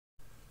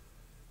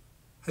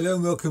Hello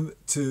and welcome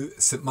to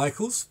St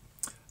Michael's.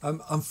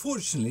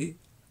 Unfortunately,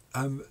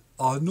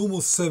 our normal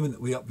sermon that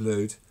we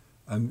upload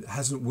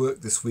hasn't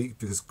worked this week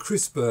because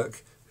Chris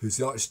Burke, who's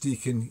the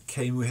Archdeacon,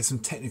 came and we had some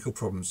technical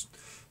problems.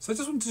 So I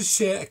just wanted to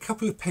share a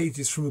couple of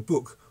pages from a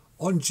book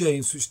on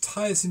James which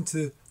ties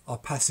into our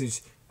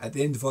passage at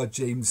the end of our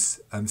James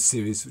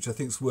series, which I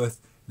think is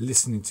worth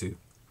listening to.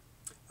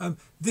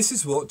 This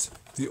is what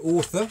the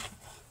author,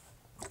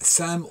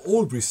 Sam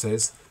Allberry,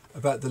 says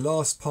about the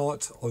last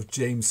part of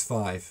James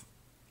 5.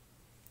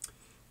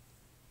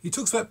 He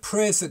talks about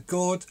prayers that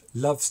God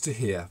loves to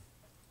hear.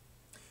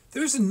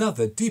 There is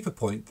another deeper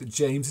point that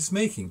James is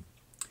making.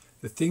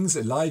 The things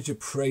Elijah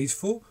prayed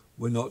for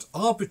were not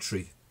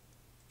arbitrary.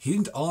 He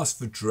didn't ask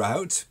for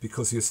drought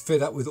because he was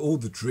fed up with all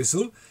the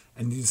drizzle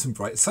and needed some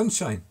bright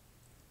sunshine.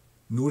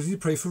 Nor did he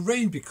pray for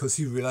rain because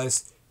he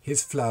realized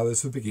his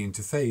flowers were beginning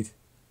to fade.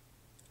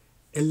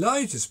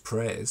 Elijah's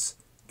prayers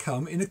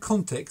come in a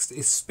context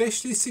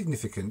especially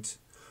significant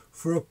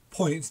for a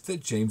point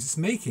that James is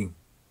making.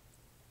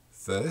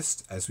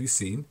 First, as we've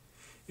seen,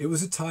 it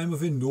was a time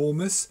of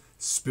enormous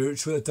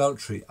spiritual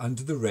adultery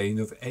under the reign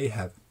of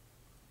Ahab.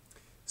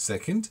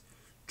 Second,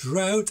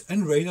 drought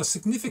and rain are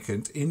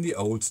significant in the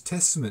Old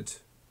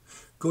Testament.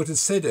 God had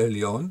said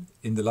early on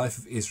in the life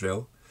of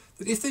Israel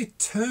that if they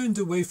turned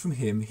away from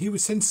him, he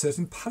would send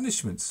certain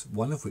punishments,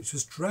 one of which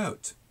was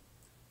drought.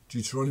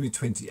 Deuteronomy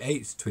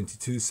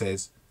 28:22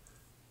 says,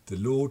 "The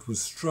Lord will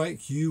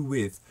strike you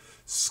with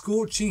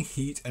scorching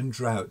heat and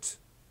drought.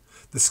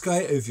 The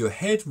sky over your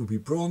head will be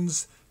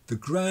bronze, the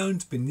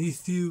ground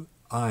beneath you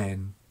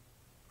iron."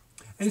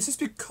 And it is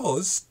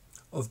because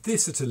of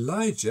this that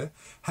Elijah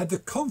had the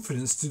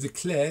confidence to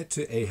declare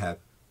to Ahab,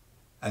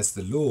 "As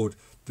the Lord,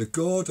 the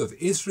God of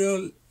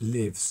Israel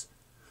lives,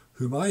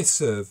 whom I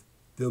serve,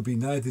 there will be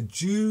neither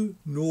dew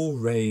nor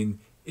rain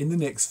in the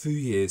next few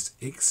years,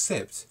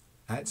 except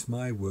at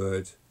my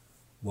word."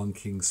 1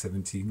 Kings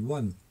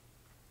 17:1.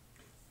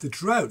 The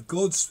drought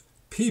God's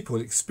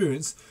people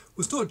experienced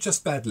was not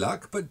just bad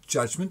luck, but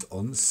judgment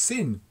on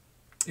sin.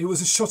 It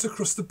was a shot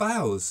across the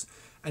bows,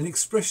 an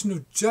expression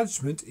of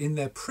judgment in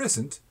their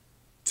present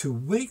to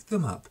wake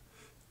them up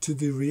to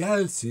the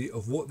reality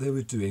of what they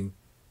were doing,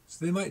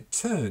 so they might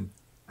turn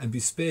and be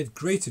spared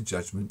greater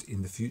judgment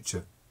in the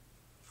future.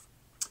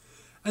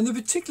 And the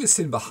particular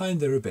sin behind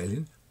their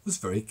rebellion was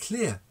very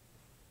clear.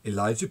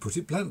 Elijah put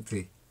it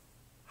bluntly: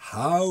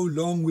 "How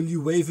long will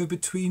you waver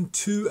between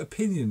two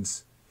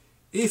opinions?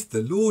 If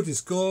the Lord is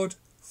God,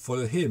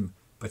 follow him,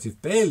 but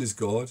if Baal is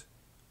God,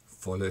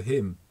 follow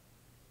him."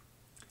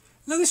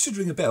 Now this should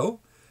ring a bell,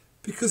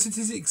 because it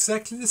is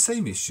exactly the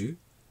same issue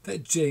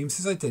that James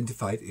has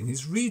identified in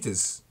his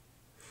readers.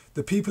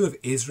 The people of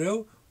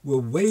Israel were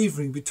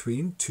wavering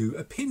between two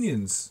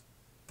opinions.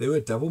 They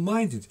were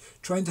double-minded,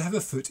 trying to have a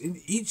foot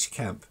in each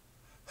camp,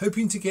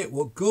 hoping to get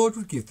what God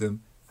would give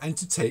them and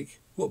to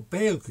take what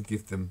Baal could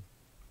give them.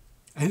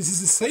 And it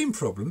is the same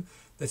problem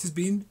that has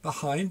been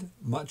behind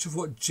much of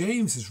what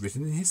James has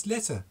written in his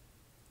letter.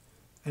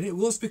 And it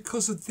was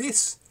because of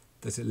this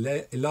that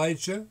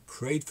Elijah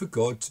prayed for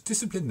God to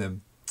discipline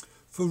them,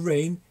 for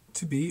rain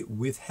to be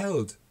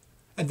withheld.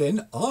 And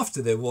then,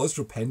 after there was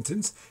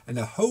repentance and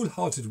a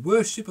wholehearted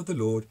worship of the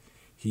Lord,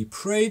 he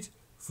prayed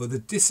for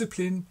that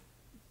discipline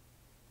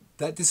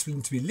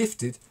to be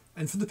lifted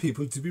and for the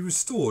people to be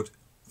restored,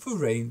 for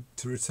rain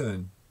to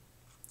return.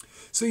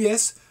 So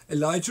yes,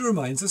 Elijah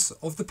reminds us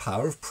of the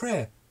power of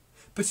prayer,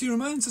 but he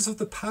reminds us of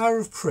the power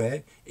of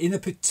prayer in a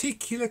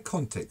particular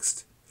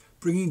context,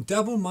 bringing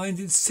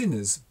double-minded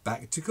sinners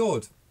back to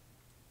God.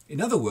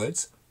 In other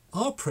words,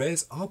 our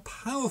prayers are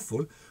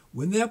powerful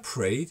when they are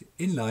prayed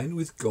in line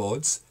with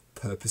God's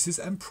purposes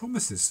and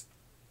promises.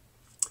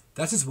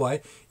 That is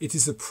why it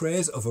is the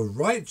prayers of a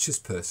righteous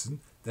person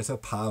that are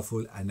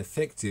powerful and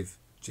effective,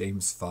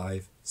 James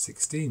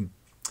 5:16.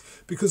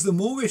 Because the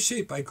more we are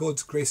shaped by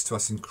God's grace to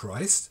us in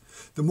Christ,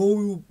 the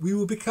more we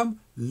will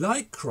become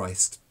like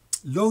Christ,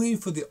 longing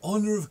for the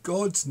honour of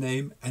God's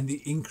name and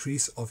the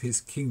increase of his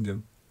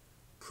kingdom,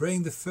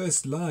 praying the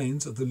first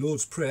lines of the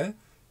Lord's Prayer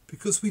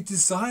because we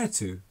desire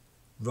to,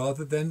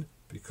 rather than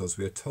because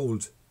we are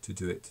told to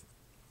do it.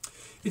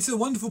 It's a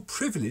wonderful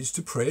privilege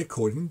to pray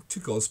according to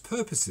God's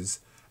purposes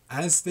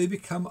as they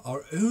become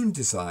our own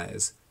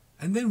desires,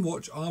 and then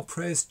watch our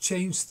prayers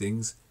change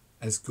things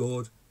as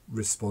God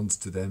responds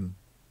to them.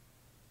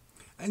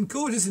 And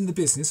God is in the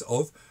business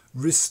of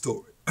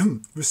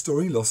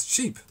restoring lost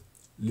sheep.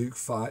 Luke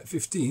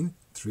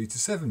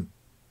 15:3-7.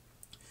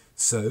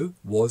 So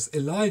was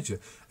Elijah,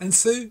 and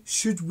so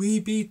should we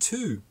be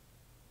too.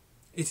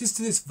 It is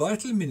to this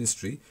vital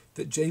ministry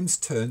that James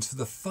turns for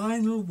the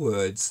final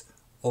words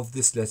of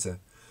this letter.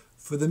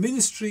 For the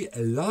ministry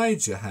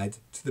Elijah had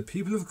to the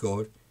people of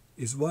God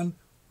is one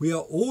we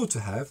are all to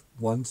have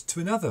one to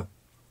another.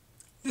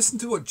 Listen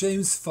to what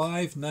James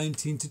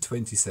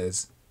 5:19-20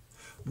 says.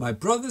 "My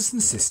brothers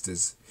and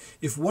sisters,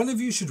 if one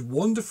of you should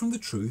wander from the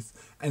truth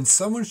and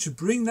someone should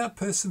bring that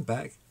person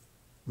back,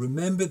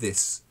 remember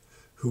this: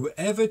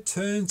 whoever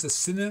turns a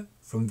sinner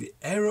from the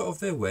error of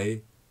their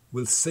way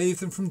will save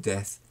them from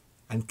death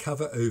and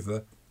cover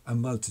over a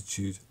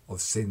multitude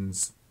of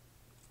sins.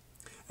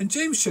 And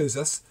James shows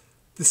us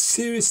the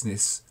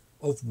seriousness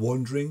of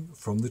wandering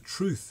from the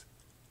truth.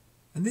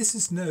 And this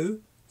is no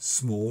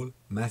small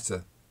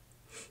matter.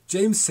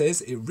 James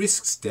says it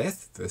risks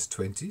death, verse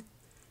 20.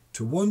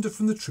 To wander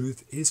from the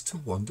truth is to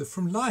wander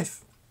from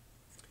life.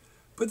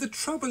 But the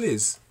trouble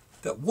is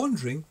that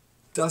wandering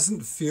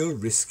doesn't feel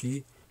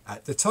risky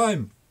at the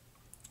time.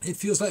 It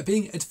feels like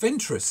being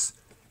adventurous,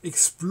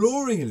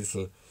 exploring a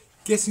little,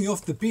 getting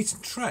off the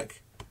beaten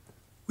track.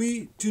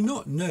 We do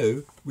not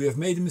know we have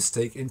made a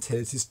mistake until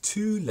it is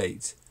too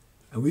late,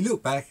 and we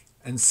look back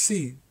and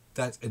see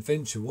that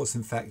adventure was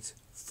in fact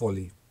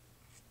folly.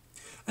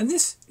 And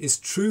this is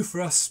true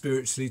for us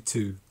spiritually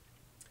too.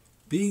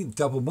 Being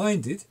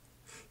double-minded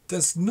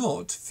does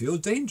not feel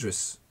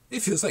dangerous.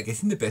 It feels like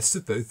getting the best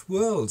of both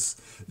worlds,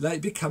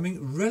 like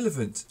becoming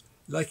relevant,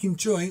 like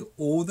enjoying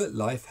all that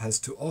life has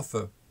to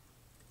offer.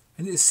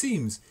 And it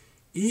seems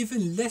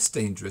even less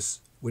dangerous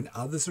when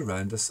others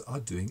around us are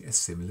doing a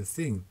similar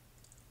thing.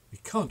 We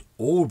can't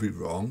all be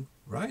wrong,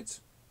 right?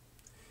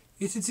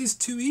 Yet it is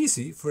too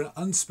easy for an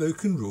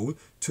unspoken rule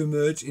to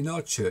emerge in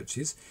our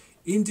churches,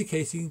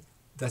 indicating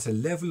that a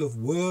level of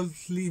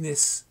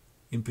worldliness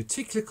in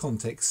particular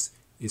contexts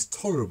is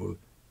tolerable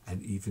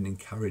and even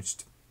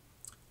encouraged.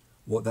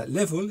 What that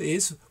level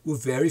is will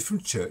vary from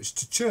church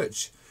to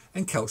church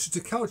and culture to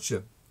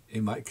culture.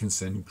 It might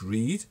concern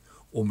greed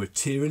or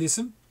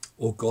materialism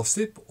or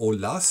gossip or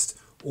lust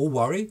or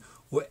worry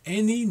or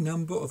any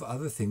number of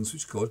other things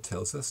which God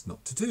tells us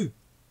not to do,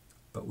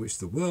 but which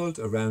the world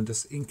around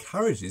us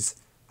encourages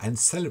and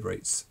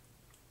celebrates.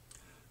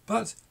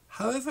 But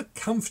however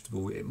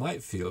comfortable it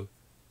might feel,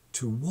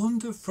 to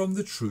wander from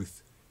the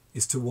truth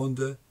is to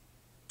wander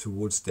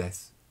towards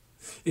death.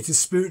 It is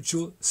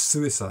spiritual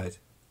suicide.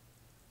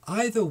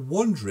 Either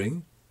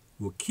wandering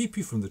will keep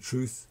you from the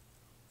truth,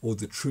 or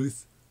the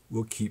truth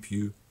will keep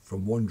you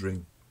from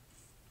wandering.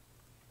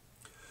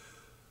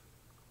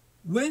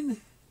 When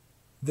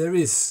there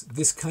is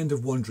this kind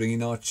of wandering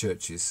in our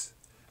churches,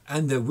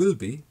 and there will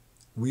be,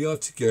 we are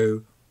to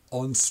go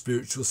on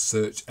spiritual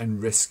search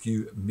and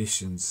rescue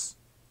missions.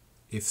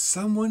 If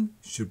someone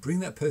should bring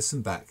that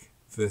person back,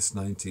 verse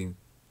 19,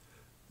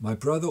 my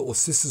brother or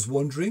sister's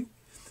wandering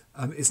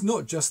is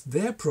not just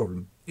their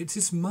problem, it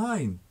is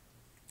mine.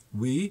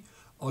 We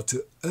are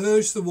to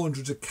urge the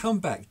wanderer to come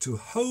back to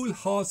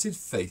wholehearted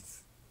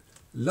faith,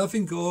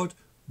 loving God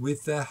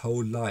with their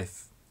whole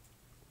life.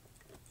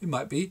 It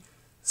might be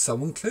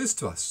someone close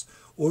to us,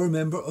 or a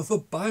member of a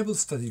Bible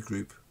study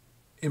group.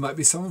 It might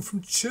be someone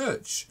from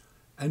church,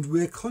 and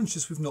we're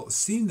conscious we've not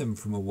seen them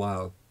from a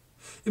while.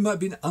 It might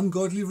be an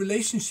ungodly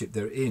relationship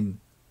they're in,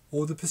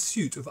 or the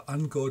pursuit of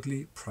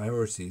ungodly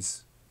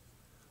priorities.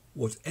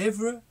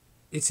 Whatever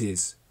it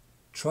is,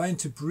 trying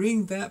to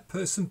bring that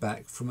person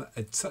back from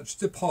such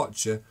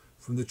departure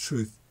from the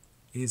truth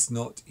is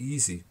not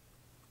easy.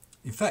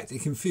 In fact,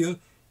 it can feel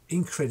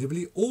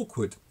incredibly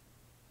awkward.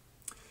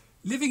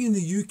 Living in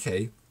the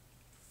UK,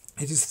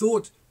 it is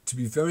thought to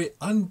be very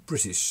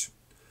un-British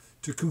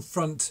to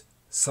confront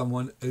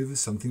someone over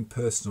something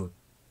personal,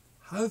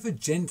 however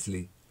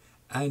gently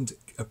and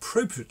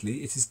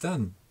appropriately it is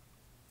done.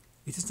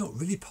 It is not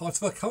really part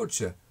of our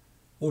culture,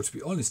 or to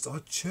be honest, our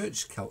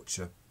church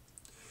culture,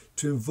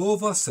 to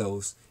involve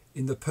ourselves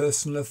in the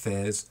personal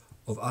affairs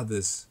of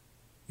others.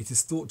 It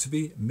is thought to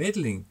be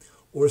meddling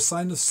or a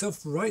sign of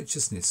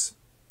self-righteousness.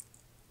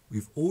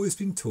 We've always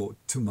been taught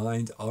to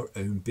mind our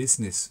own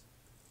business.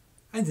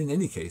 And in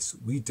any case,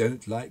 we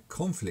don't like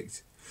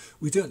conflict.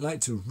 We don't like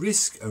to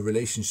risk a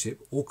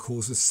relationship or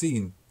cause a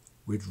scene.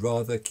 We'd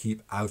rather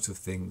keep out of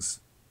things.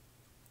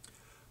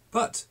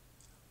 But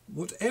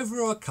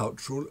whatever our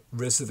cultural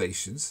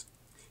reservations,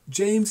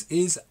 James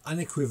is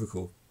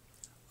unequivocal.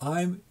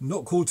 I'm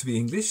not called to be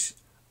English,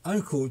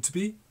 I'm called to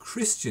be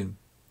Christian.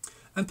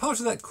 And part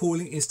of that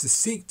calling is to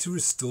seek to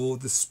restore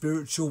the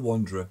spiritual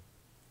wanderer.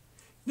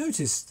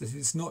 Notice that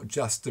it's not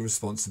just the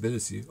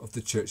responsibility of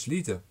the church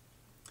leader.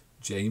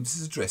 James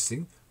is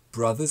addressing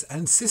brothers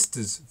and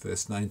sisters,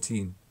 verse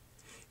 19.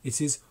 It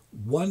is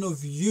one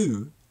of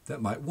you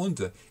that might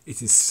wander.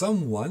 It is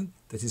someone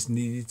that is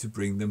needed to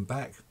bring them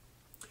back.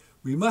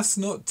 We must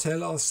not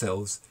tell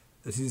ourselves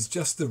that it is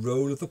just the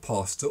role of the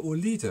pastor or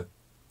leader.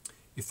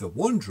 If the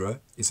wanderer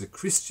is a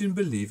Christian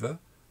believer,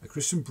 a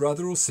Christian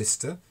brother or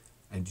sister,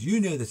 and you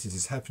know that it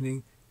is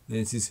happening, then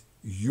it is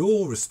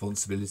your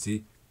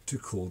responsibility to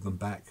call them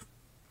back.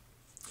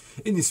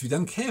 It needs to be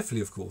done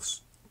carefully, of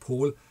course.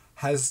 Paul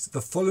has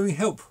the following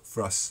help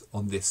for us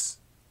on this.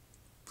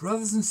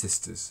 Brothers and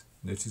sisters,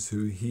 notice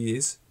who he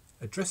is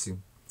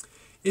addressing.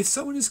 If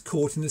someone is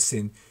caught in a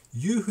sin,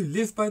 you who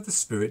live by the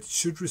Spirit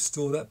should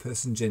restore that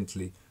person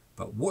gently,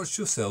 but watch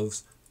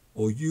yourselves,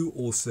 or you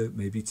also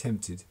may be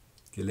tempted.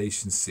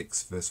 Galatians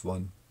 6 verse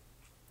 1.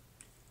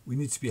 We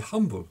need to be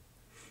humble.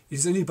 It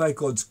is only by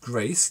God's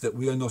grace that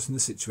we are not in the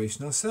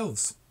situation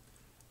ourselves.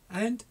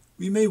 And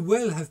we may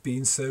well have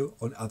been so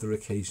on other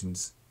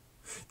occasions.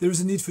 There is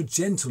a need for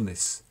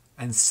gentleness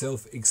and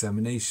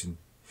self-examination.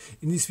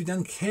 It needs to be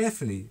done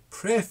carefully,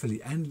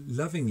 prayerfully and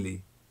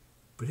lovingly.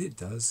 but it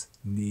does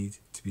need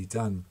to be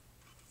done.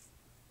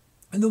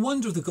 And the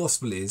wonder of the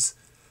gospel is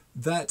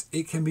that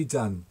it can be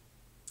done.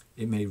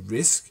 It may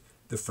risk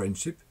the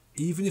friendship,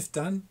 even if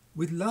done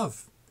with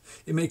love.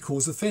 It may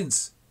cause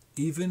offence,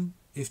 even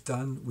if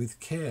done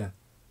with care.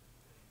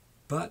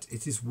 But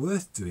it is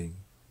worth doing.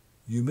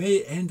 You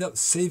may end up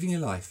saving a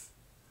life.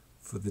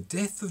 For the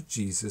death of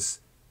Jesus,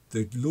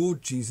 the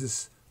Lord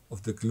Jesus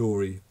of the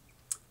glory,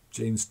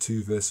 James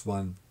 2 verse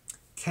 1,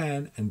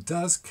 can and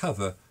does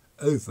cover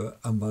over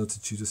a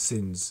multitude of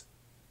sins,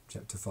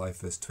 chapter 5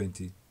 verse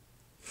 20.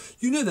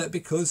 You know that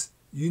because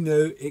you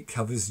know it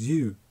covers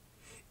you.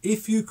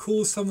 If you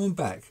call someone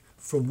back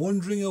from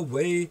wandering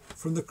away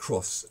from the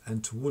cross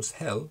and towards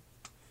hell,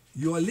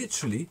 you are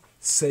literally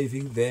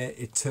saving their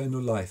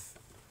eternal life.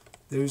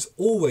 There is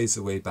always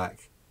a way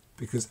back,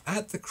 because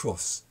at the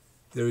cross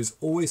there is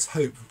always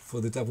hope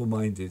for the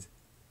double-minded.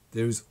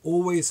 There is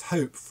always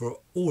hope for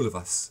all of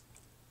us.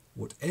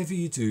 Whatever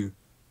you do,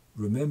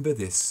 remember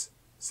this,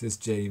 says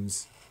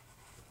James,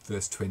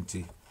 verse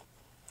 20.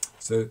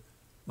 So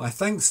my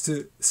thanks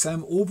to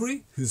Sam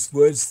Allberry, whose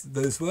words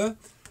those were,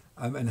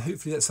 and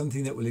hopefully that's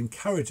something that will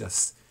encourage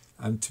us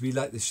to be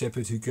like the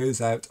shepherd who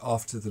goes out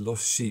after the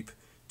lost sheep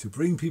to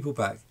bring people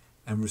back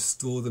and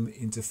restore them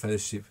into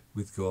fellowship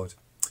with God.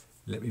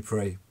 Let me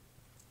pray.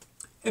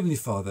 Heavenly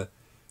Father,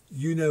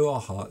 you know our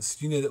hearts.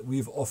 You know that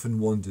we've often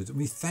wandered. And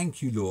we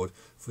thank you, Lord,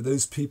 for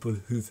those people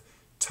who've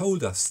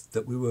told us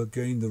that we were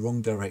going the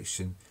wrong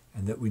direction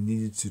and that we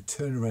needed to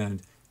turn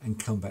around and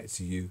come back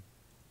to you.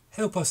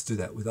 Help us do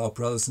that with our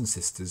brothers and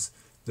sisters,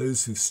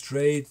 those who've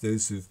strayed,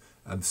 those who've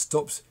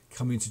stopped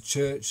coming to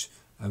church,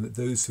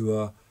 those who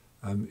are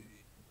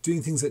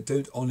doing things that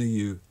don't honour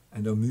you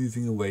and are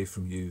moving away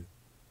from you.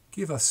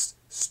 Give us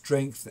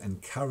strength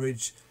and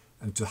courage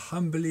to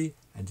humbly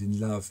and in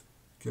love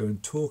go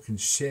and talk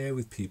and share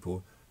with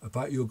people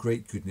about your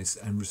great goodness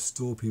and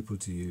restore people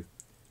to you.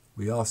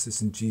 We ask this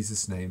in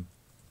Jesus' name.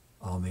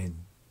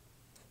 Amen.